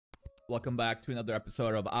Welcome back to another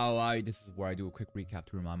episode of Ao Ashi. This is where I do a quick recap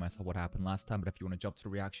to remind myself what happened last time. But if you want to jump to the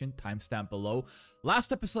reaction, timestamp below.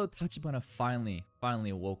 Last episode, Tachibana finally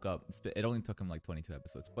woke up. It only took him like 22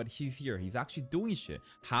 episodes, but he's here. He's actually doing shit.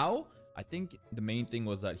 How? I think the main thing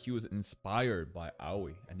was that he was inspired by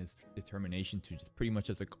Aoi and his determination to just pretty much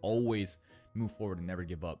just like always move forward and never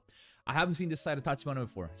give up. I haven't seen this side of Tachibana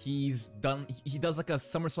before. He does like a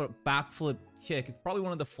somersault backflip kick. It's probably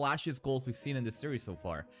one of the flashiest goals we've seen in this series so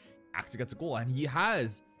far. Actually gets a goal, and he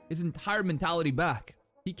has his entire mentality back.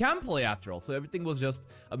 He can play after all, so everything was just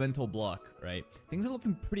a mental block, right? Things are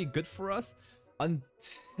looking pretty good for us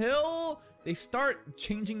until they start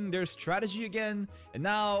changing their strategy again, and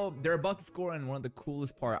now they're about to score. And one of the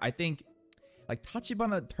coolest part, I think, like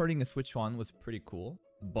Tachibana turning a switch on was pretty cool,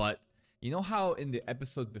 but you know how in the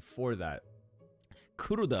episode before that,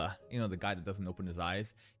 Kuroda, you know, the guy that doesn't open his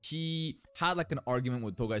eyes, he had like an argument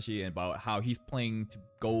with Togashi about how he's playing to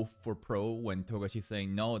go for pro when Togashi's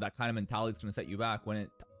saying, no, that kind of mentality is going to set you back.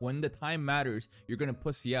 When the time matters, you're going to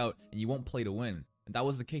pussy out and you won't play to win. And that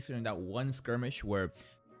was the case during that one skirmish where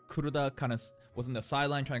Kuroda kind of was on the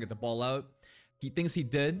sideline trying to get the ball out. He thinks he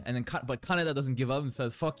did, and then but Kaneda doesn't give up and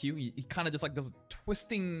says, fuck you. He kind of just like does a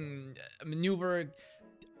twisting maneuver,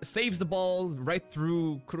 saves the ball right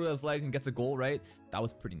through Kuroda's leg and gets a goal, right? That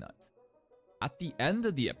was pretty nuts. At the end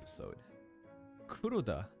of the episode,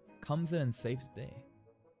 Kuroda comes in and saves the day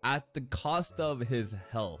at the cost of his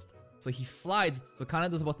health. So he slides, so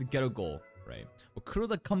Kaneda's about to get a goal, right? But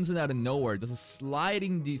Kuroda comes in out of nowhere, does a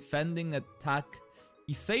sliding defending attack.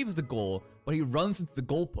 He saves the goal, but he runs into the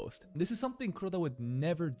goalpost. This is something Kuroda would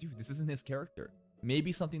never do. This isn't his character.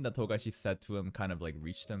 Maybe something that Togashi said to him kind of like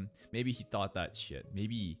reached him. Maybe he thought that shit.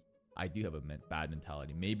 Maybe I do have a bad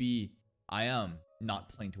mentality. Maybe I am not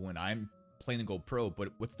playing to win. I'm playing to go pro, but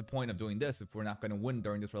what's the point of doing this if we're not going to win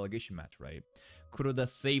during this relegation match, right? Kuroda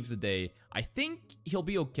saves the day. I think he'll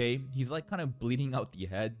be okay. He's like kind of bleeding out the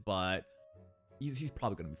head, but he's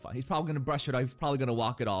probably going to be fine. He's probably going to brush it off. He's probably going to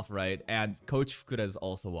walk it off, right? And Coach Fukuda is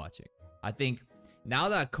also watching. I think now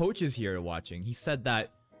that Coach is here watching, he said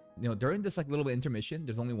that, you know, during this like little bit intermission,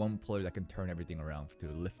 there's only one player that can turn everything around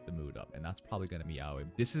to lift the mood up, and that's probably gonna be Aoi.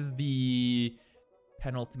 This is the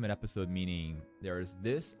penultimate episode, meaning there's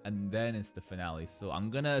this and then it's the finale. So I'm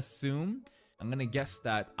gonna guess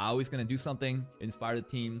that Aoi's gonna do something, inspire the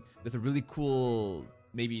team. There's a really cool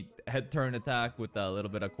maybe head turn attack with a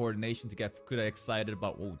little bit of coordination to get Fukuda excited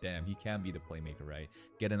about, oh damn, he can be the playmaker, right?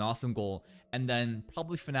 Get an awesome goal, and then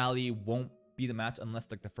probably finale won't be the match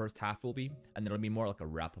unless like the first half will be, and it'll be more like a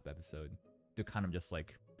wrap-up episode to kind of just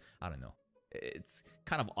like, I don't know, it's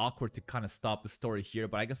kind of awkward to kind of stop the story here,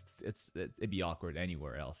 but I guess it'd be awkward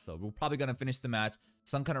anywhere else. So we're probably gonna finish the match,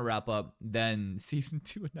 some kind of wrap-up, then season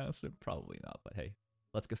 2 announcement. Probably not, but hey,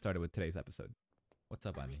 let's get started with today's episode. What's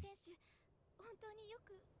up, Ami?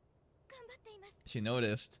 She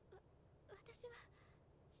noticed.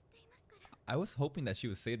 I was hoping that she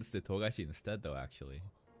would say this to Togashi instead though, actually.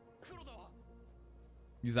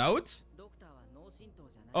 He's out?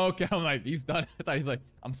 Okay, I'm like, he's done. I thought he's like,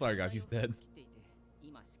 I'm sorry guys, he's dead.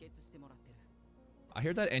 I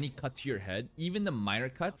hear that any cut to your head, even the minor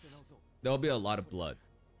cuts, there'll be a lot of blood,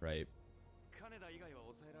 right?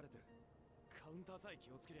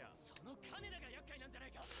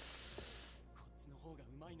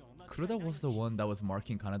 Kuroda was the one that was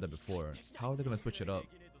marking Kaneda before. How are they gonna switch it up?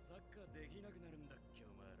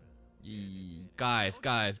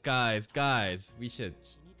 Guys, we should.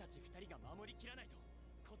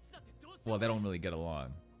 Well, they don't really get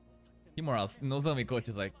along. Kimura, Nozomi coach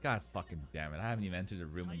is like, God fucking damn it, I haven't even entered the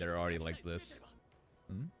room and they're already like this.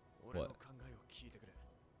 Hmm? What?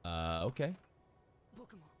 Okay.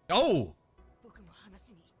 Oh!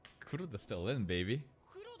 Kuroda's still in, baby.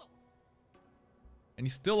 And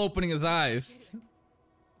he's still opening his eyes.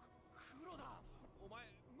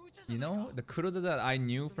 You know, the Kuroda that I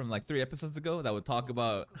knew from like 3 episodes ago that would talk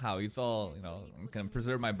about how he's all, you know, can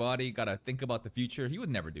preserve my body, gotta think about the future. He would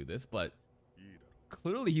never do this, but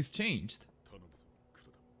clearly he's changed.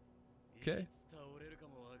 Okay.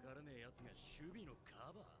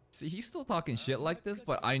 See, he's still talking shit like this,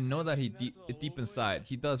 but I know that he deep inside,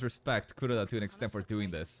 he does respect Kuroda to an extent for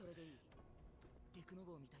doing this.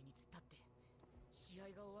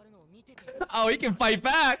 Oh, he can fight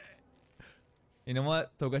back! You know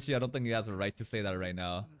what, Togashi, I don't think he has a right to say that right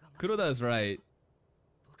now. Kuroda is right.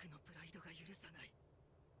 Okay.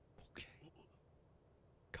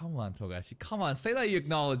 Come on, Togashi. Come on, say that you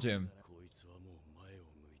acknowledge him.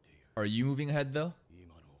 Are you moving ahead though?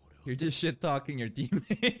 You're just shit-talking your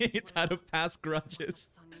teammates out of past grudges.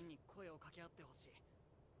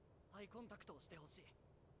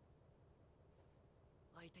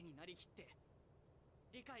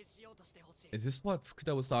 Is this what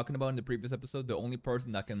Fukuda was talking about in the previous episode? The only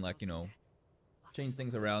person that can, like, you know, change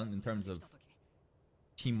things around in terms of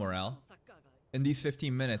team morale in these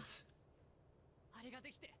 15 minutes.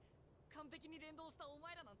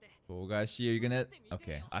 Well, guys, you're gonna...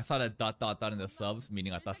 Okay, I saw that ... in the subs,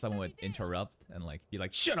 meaning I thought someone would interrupt and like be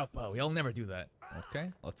like, "Shut up, Ao, I'll never do that."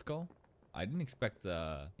 Okay, let's go. I didn't expect,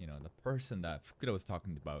 you know, the person that Fukuda was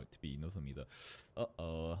talking about to be Nozomi though.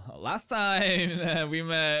 Uh-oh. Last time we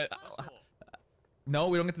met... No,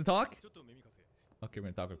 we don't get to talk? Okay, we're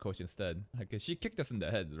gonna talk to coach instead. Okay, she kicked us in the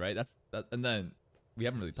head, right? That, and then we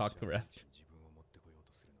haven't really talked to her after.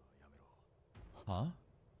 Huh?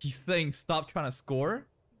 He's saying stop trying to score?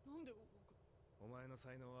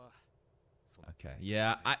 Okay,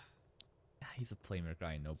 yeah, he's a playmaker,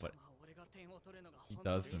 I know, but he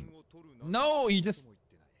doesn't. No, he just...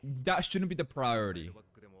 That shouldn't be the priority.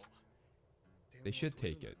 They should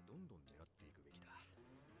take it.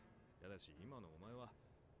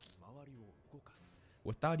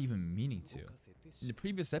 Without even meaning to. In the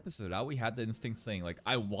previous episode, Aoi had the instinct saying, like,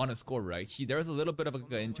 I want to score, right? There's a little bit of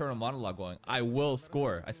an internal monologue going, I will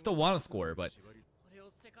score. I still want to score, but...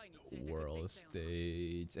 World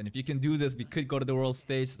stage. And if you can do this, we could go to the world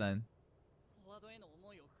stage then.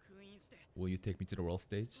 Will you take me to the world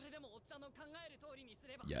stage?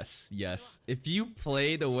 Yes, yes. If you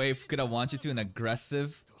play the way Fukuda wants you to, an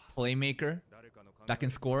aggressive playmaker that can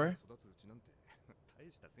score.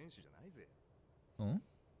 Huh?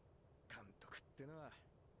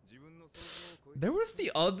 There was the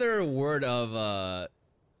other word of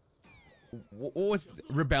what was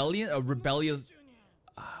rebellion? A rebellious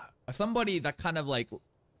somebody that kind of like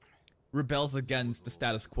rebels against the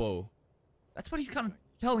status quo. That's what he's kind of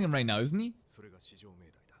telling him right now, isn't he?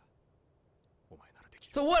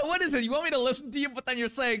 So what is it? You want me to listen to you, but then you're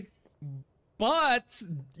saying, but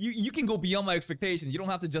you can go beyond my expectations. You don't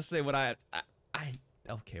have to just say what I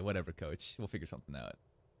okay, whatever, coach. We'll figure something out.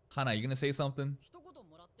 Hana, you gonna say something?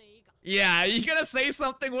 Yeah, you gonna say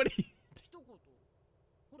something? What do you...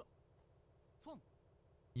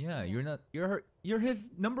 Yeah, you're not... You're his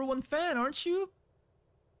 #1 fan, aren't you?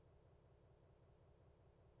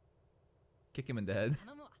 Kick him in the head.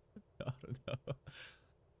 I don't know.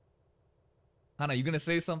 Hana, you gonna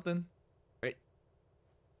say something? Right.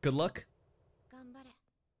 Good luck.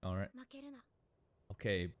 Alright.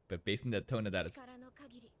 Okay, but based on the tone of that, it's...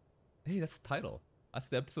 Hey, that's the title. That's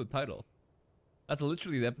the episode title. That's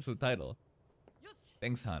literally the episode title.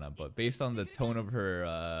 Thanks, Hana, but based on the tone of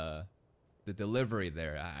her, the delivery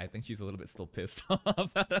there, I think she's a little bit still pissed off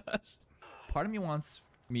at us. Part of me wants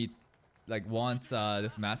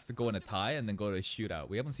this match to go in a tie and then go to a shootout.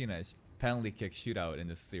 We haven't seen a penalty kick shootout in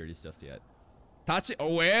this series just yet. Tachi,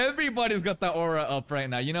 oh, everybody's got the aura up right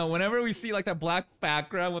now. You know, whenever we see like that black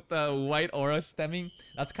background with the white aura stemming,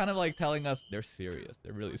 that's kind of like telling us they're serious.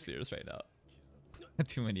 They're really serious right now.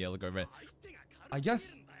 Too many yellow card, right? I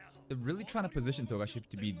guess they're really trying to position Togashi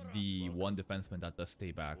to be the one defenseman that does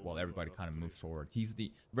stay back while everybody kind of moves forward. He's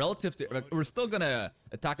the relative to, like, we're still gonna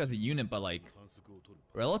attack as a unit, but like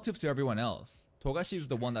relative to everyone else, Togashi is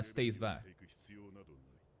the one that stays back.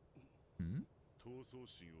 Hmm?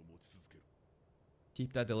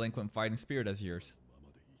 Keep that delinquent fighting spirit as yours.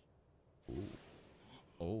 Ooh.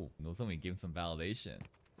 Oh, Nozomi gave him some validation.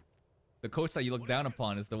 The coach that you look down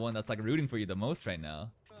upon is the one that's like rooting for you the most right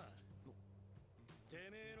now.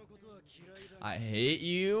 I hate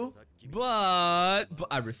you, but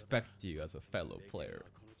I respect you as a fellow player.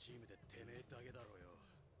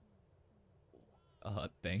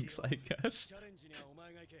 Thanks, I guess.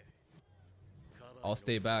 I'll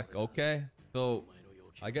stay back, okay. So,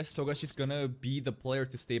 I guess Togashi's gonna be the player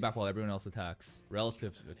to stay back while everyone else attacks.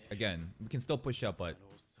 Relative, again, we can still push up, but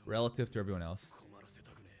relative to everyone else.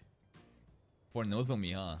 For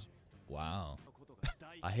Nozomi, huh? Wow.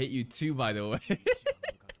 I hate you too, by the way.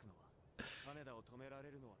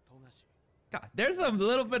 God, there's a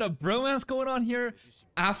little bit of bromance going on here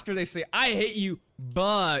after they say, I hate you,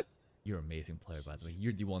 but you're an amazing player, by the way.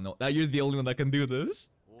 You're the one, you're the only one that can do this.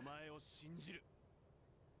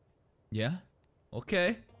 Yeah?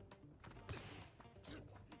 Okay.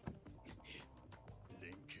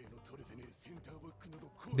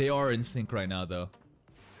 They are in sync right now, though.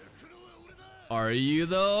 Are you,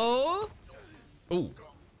 though? Oh.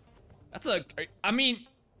 That's a... I mean...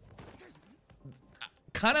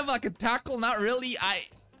 Kind of like a tackle, not really. I...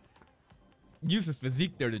 Use his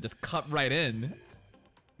physique there to just cut right in.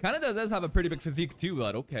 Canada does have a pretty big physique, too,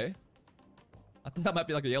 but okay. I thought that might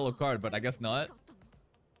be like a yellow card, but I guess not.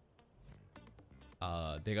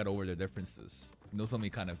 They got over their differences.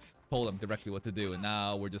 Nozomi kind of told them directly what to do, and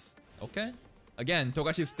now we're just... Okay. Again,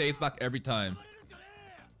 Togashi stays back every time.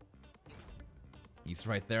 He's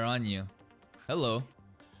right there on you. Hello.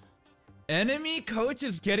 Enemy coach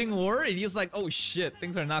is getting worried. He's like, oh shit,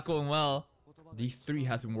 things are not going well. These three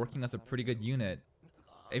has been working as a pretty good unit.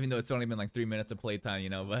 Even though it's only been like 3 minutes of playtime, you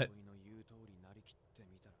know, but...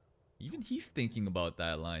 Even he's thinking about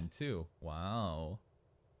that line too. Wow.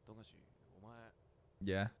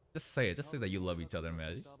 Yeah, just say it. Just say that you love each other,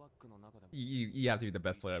 man. You have to be the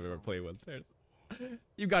best player I've ever played with.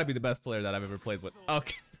 You gotta be the best player that I've ever played with.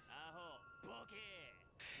 Okay.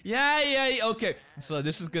 Yeah, okay. So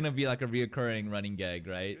this is gonna be like a reoccurring running gag,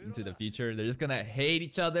 right? Into the future. They're just gonna hate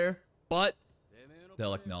each other, but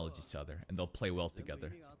they'll acknowledge each other and they'll play well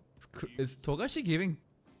together. Is Togashi giving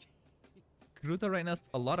Kuruta right now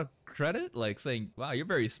a lot of credit? Like saying, wow, you're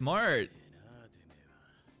very smart.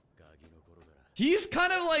 He's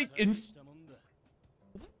kind of like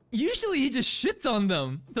usually he just shits on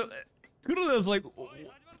them. Kuruta's like, what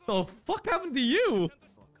the fuck happened to you?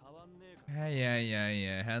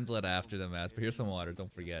 Yeah. Handle it after the match. But here's some water.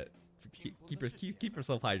 Don't forget. Keep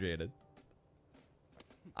yourself hydrated.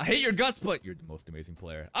 I hate your guts, but you're the most amazing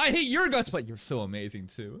player. I hate your guts, but you're so amazing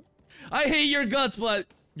too. I hate your guts, but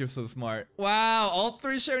you're so smart. Wow, all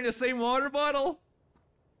three sharing the same water bottle.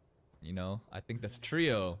 You know, I think that's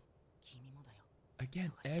trio.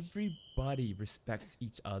 Again, everybody respects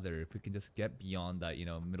each other. If we can just get beyond that, you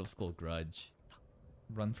know, middle school grudge.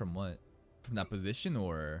 Run from what? From that position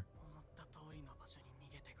or?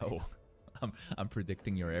 Oh, I'm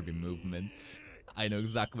predicting your every movement. I know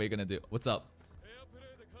exactly what you're gonna do. What's up?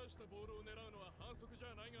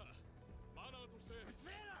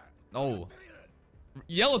 Oh,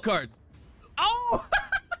 yellow card. Oh,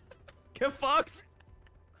 get fucked.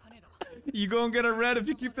 You gonna get a red if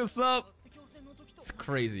you keep this up. It's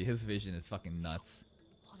crazy. His vision is fucking nuts.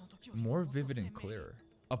 More vivid and clearer.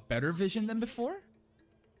 A better vision than before?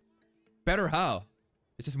 Better how?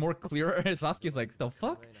 It's just more clearer. Sasuke's like, the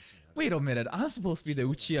fuck? Wait a minute. I'm supposed to be the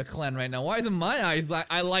Uchiha clan right now. Why isn't my eyes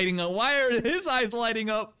lighting up? Why are his eyes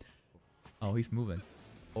lighting up? Oh, he's moving.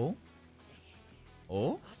 Oh?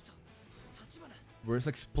 Oh? We're just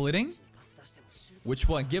like splitting? Which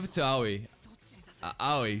one? Give it to Aoi.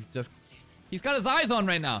 Aoi, just... He's got his eyes on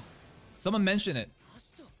right now. Someone mention it.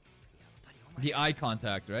 The eye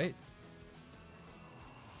contact, right?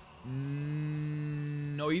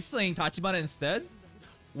 No, he's saying Tachibana instead?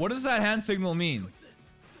 What does that hand signal mean?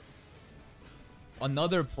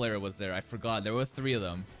 Another player was there. I forgot. There were 3 of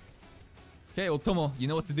them. Okay, Otomo, you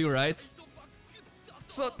know what to do, right?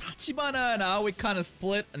 So Tachibana and Aoi kind of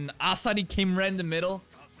split, and Asari came right in the middle.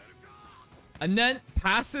 And then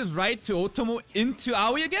passes right to Otomo into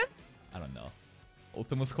Aoi again? I don't know.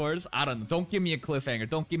 Otomo scores? I don't know. Don't give me a cliffhanger.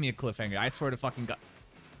 Don't give me a cliffhanger. I swear to fucking God.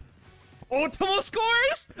 Otomo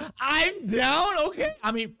scores? I'm down? Okay.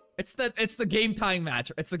 I mean, it's the game tying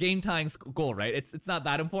match. It's the game tying goal, right? It's not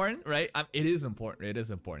that important, right? It is important. It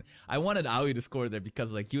is important. I wanted Aoi to score there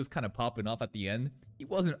because like he was kind of popping off at the end. He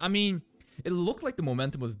wasn't. I mean, it looked like the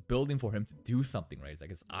momentum was building for him to do something, right? It's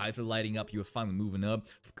like his eyes were lighting up. He was finally moving up.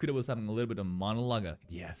 Fukuda was having a little bit of monologue. Like,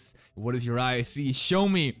 yes. What does your eye see? Show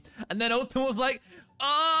me. And then Otomo was like,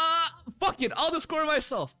 fuck it. I'll just score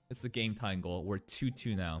myself. It's the game time goal. We're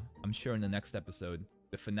 2-2 now. I'm sure in the next episode,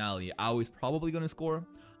 the finale, Aoi's probably going to score.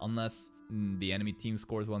 Unless the enemy team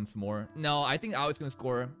scores once more. No, I think Aoi's going to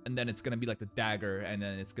score. And then it's going to be like the dagger. And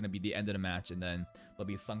then it's going to be the end of the match. And then there'll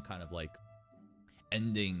be some kind of like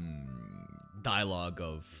ending dialogue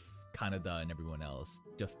of Kaneda and everyone else,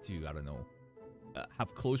 just to, I don't know,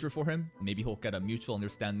 have closure for him. Maybe he'll get a mutual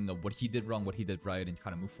understanding of what he did wrong, what he did right, and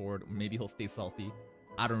kind of move forward. Or maybe he'll stay salty.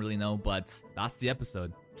 I don't really know, but that's the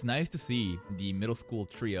episode. It's nice to see the middle school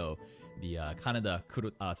trio, the Kaneda,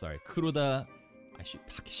 Kuroda,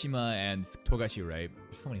 Takeshima, and Togashi, right?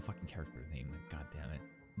 There's so many fucking characters named, like, god damn it.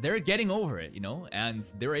 They're getting over it, you know? And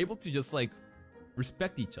they're able to just, like,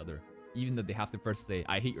 respect each other. Even though they have to first say,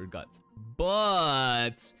 I hate your guts,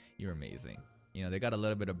 but you're amazing. You know, they got a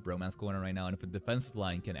little bit of bromance going on right now, and if a defensive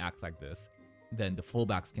line can act like this, then the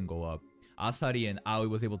fullbacks can go up. Asari and Aoi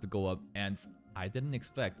was able to go up, and I didn't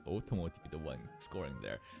expect Otomo to be the one scoring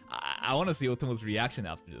there. I want to see Otomo's reaction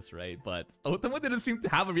after this, right? But Otomo didn't seem to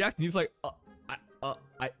have a reaction. He's like,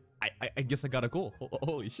 I guess I got a goal.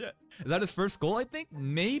 Holy shit. Is that his first goal, I think?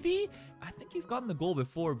 Maybe? I think he's gotten the goal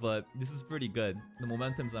before, but this is pretty good. The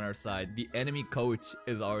momentum's on our side. The enemy coach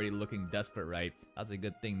is already looking desperate, right? That's a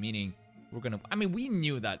good thing, meaning we're gonna... I mean, we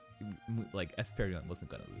knew that, like, Esperion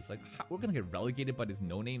wasn't gonna lose. Like, we're gonna get relegated by these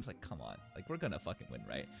no-names? Like, come on. Like, we're gonna fucking win,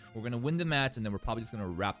 right? We're gonna win the match, and then we're probably just gonna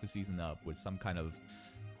wrap the season up with some kind of...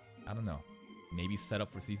 I don't know. maybe set up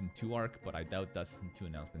for season 2 arc, but I doubt that season 2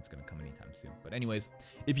 announcement's gonna come anytime soon. But anyways,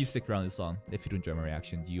 if you stick around this long, if you do enjoy my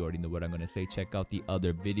reaction, you already know what I'm gonna say. Check out the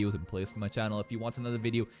other videos and playlists on my channel. If you watch another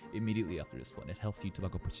video immediately after this one, it helps YouTube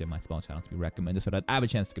algo push my small channel to be recommended so that I have a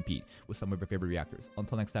chance to compete with some of your favorite reactors.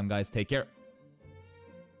 Until next time, guys, take care.